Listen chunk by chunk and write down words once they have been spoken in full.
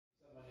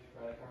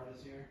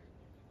here?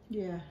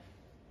 Yeah.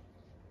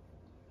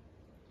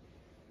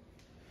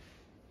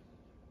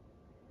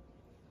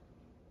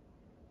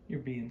 You're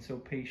being so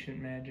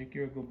patient, Magic.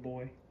 You're a good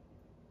boy.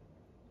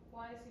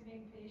 Why is he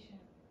being patient?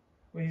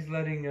 Well, he's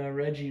letting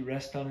Reggie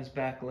rest on his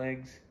back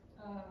legs.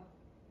 Oh.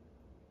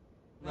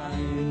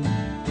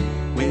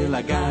 Well,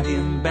 I got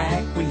him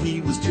back when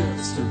he was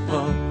just a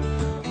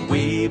pup.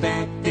 Way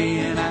back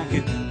then I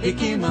could pick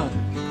him up.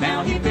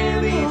 Now he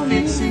barely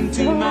fits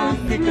into my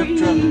pickup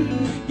truck.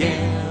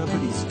 Yeah, but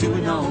he's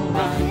doing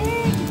alright.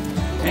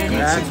 And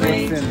it's a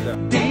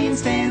great Dane,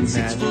 stand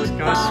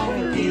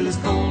 6'5". Feel his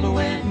cold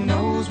wet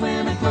nose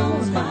when I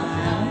close my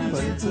eyes.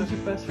 But it's your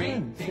best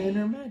friend, Finn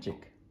or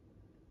Magic.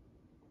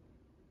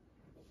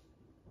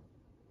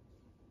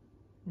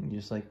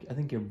 Just like, I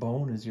think your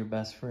bone is your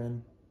best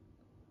friend.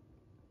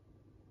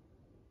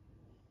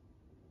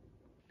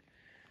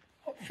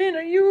 Oh, Finn,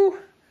 are you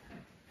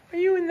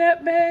in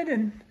that bed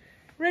and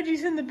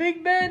Reggie's in the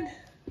big bed?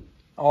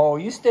 Oh,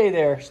 you stay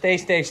there. Stay.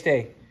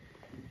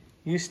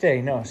 You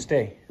stay. No,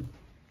 stay.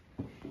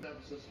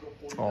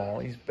 Oh,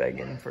 he's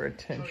begging for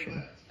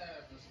attention.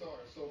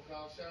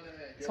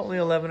 It's only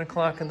 11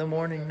 o'clock in the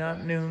morning,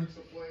 not noon.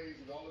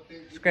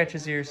 Scratch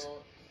his ears.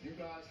 You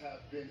guys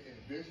have been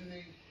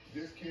envisioning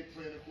this kid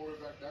playing a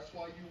quarterback. That's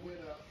why you went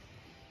up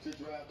to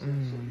draft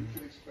him, so you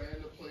can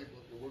expand the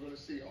playbook, and we're going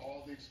to see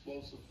all the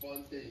explosive,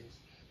 fun things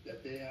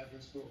that they have in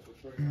store for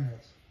Trey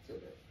Lance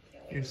today.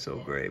 You're so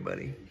great,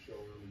 buddy.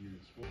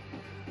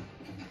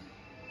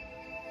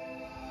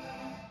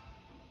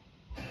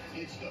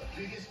 It's the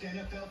biggest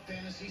NFL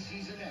fantasy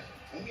season ever,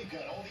 and we've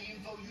got all the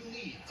info you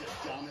need to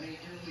dominate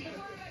your league. The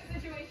quarterback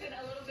situation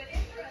a little bit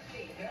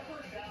interesting.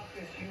 Never doubt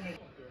this human.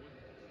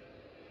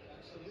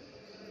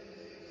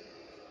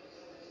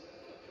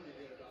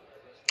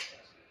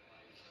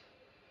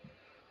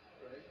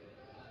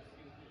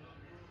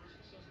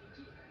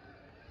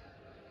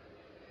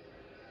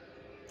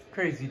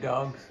 Crazy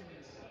dogs.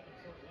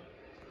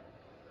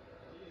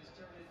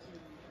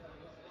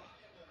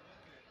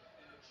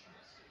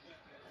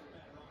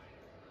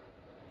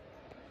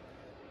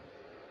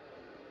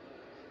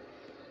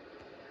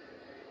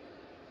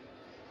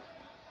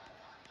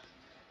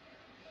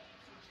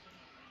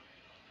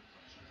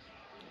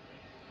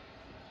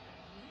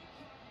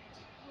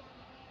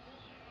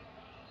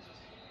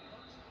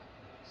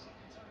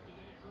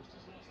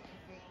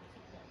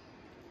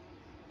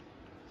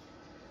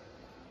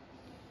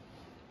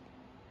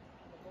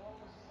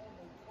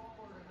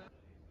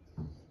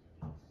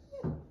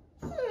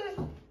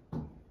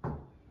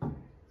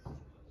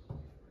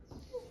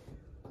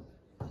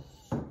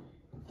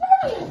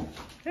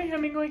 Hey,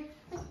 Hemingway.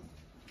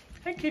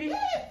 Hey, kitty.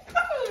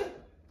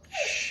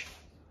 Shh.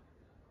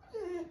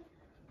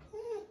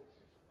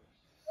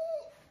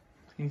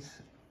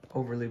 He's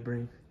overly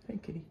brave. Hey,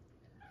 kitty.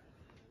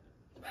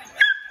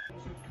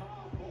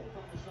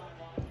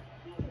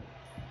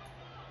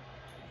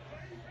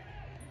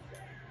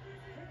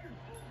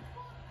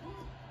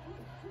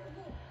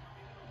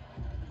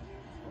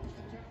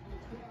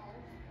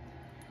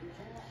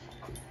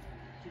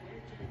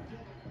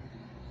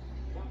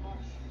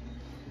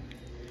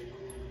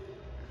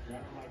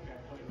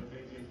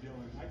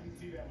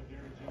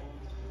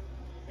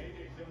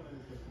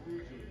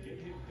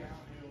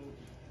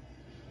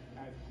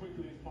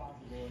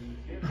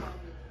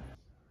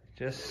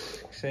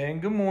 Just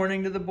saying good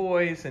morning to the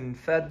boys and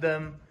fed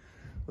them,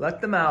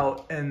 let them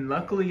out, and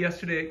luckily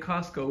yesterday at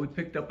Costco we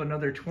picked up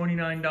another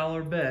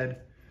 $29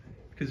 bed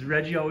because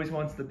Reggie always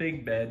wants the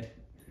big bed,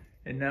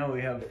 and now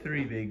we have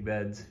 3 big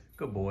beds.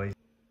 Good boy.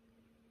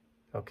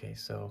 Okay,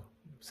 so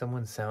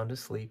someone's sound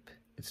asleep.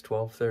 It's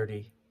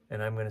 12:30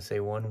 and I'm gonna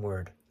say one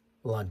word: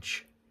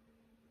 lunch.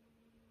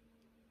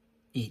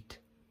 Eat.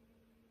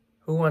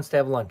 Who wants to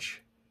have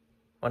lunch?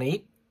 Want to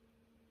eat?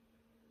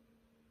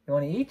 You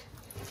want to eat?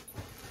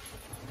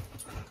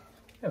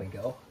 There we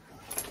go.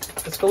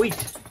 Let's go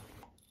eat.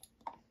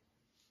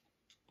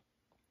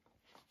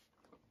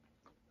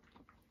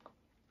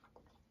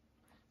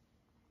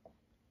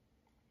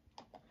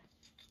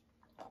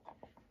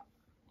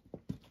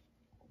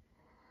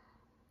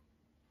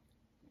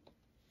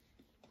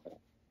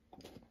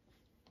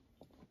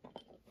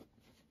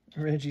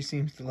 Reggie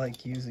seems to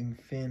like using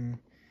Finn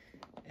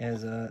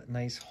as a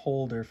nice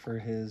holder for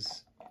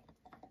his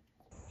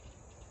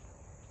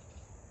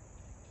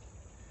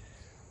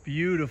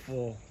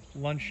beautiful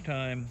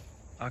lunchtime,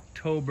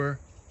 October.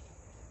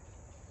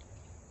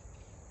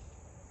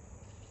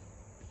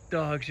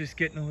 Dog's just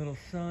getting a little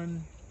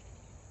sun.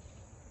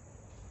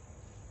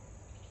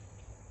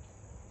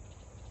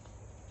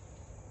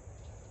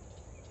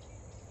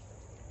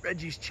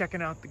 Reggie's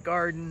checking out the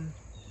garden.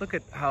 Look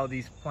at how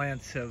these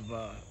plants have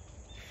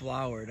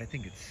flowered. I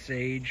think it's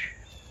sage.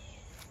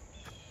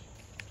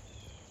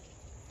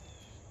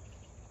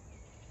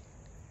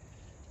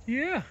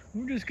 Yeah,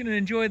 we're just gonna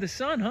enjoy the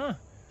sun, huh?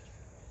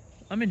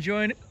 I'm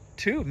enjoying it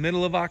too.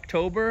 Middle of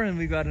October and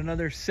we got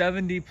another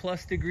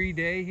 70+ degree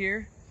day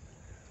here.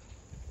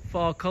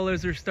 Fall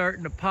colors are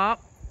starting to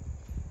pop.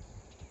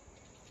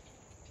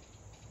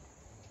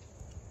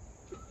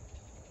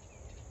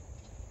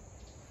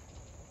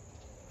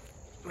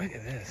 Look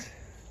at this.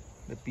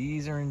 The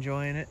bees are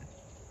enjoying it.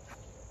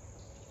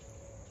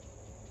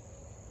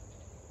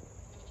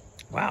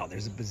 Wow,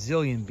 there's a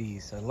bazillion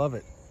bees. I love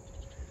it.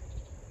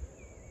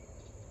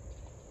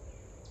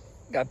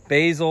 Got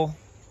basil,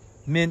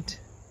 mint,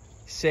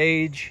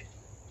 sage.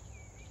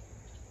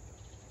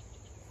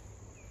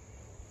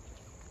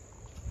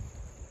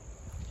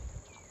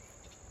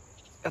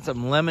 Got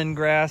some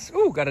lemongrass.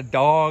 Ooh, got a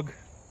dog.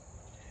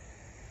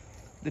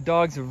 The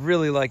dogs have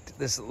really liked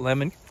this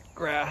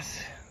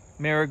lemongrass.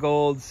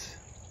 Marigolds,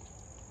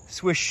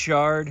 Swiss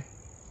chard.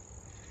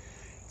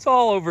 It's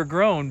all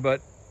overgrown,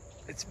 but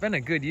it's been a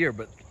good year.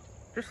 But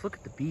just look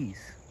at the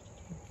bees.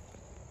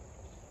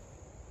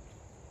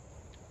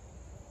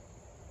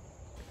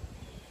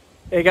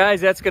 Hey guys,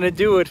 that's gonna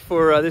do it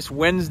for this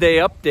Wednesday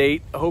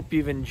update. I hope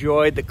you've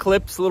enjoyed the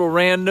clips, a little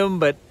random,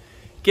 but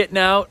getting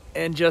out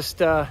and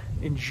just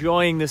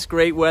enjoying this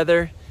great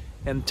weather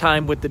and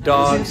time with the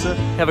dogs.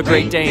 Have a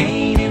great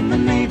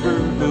day.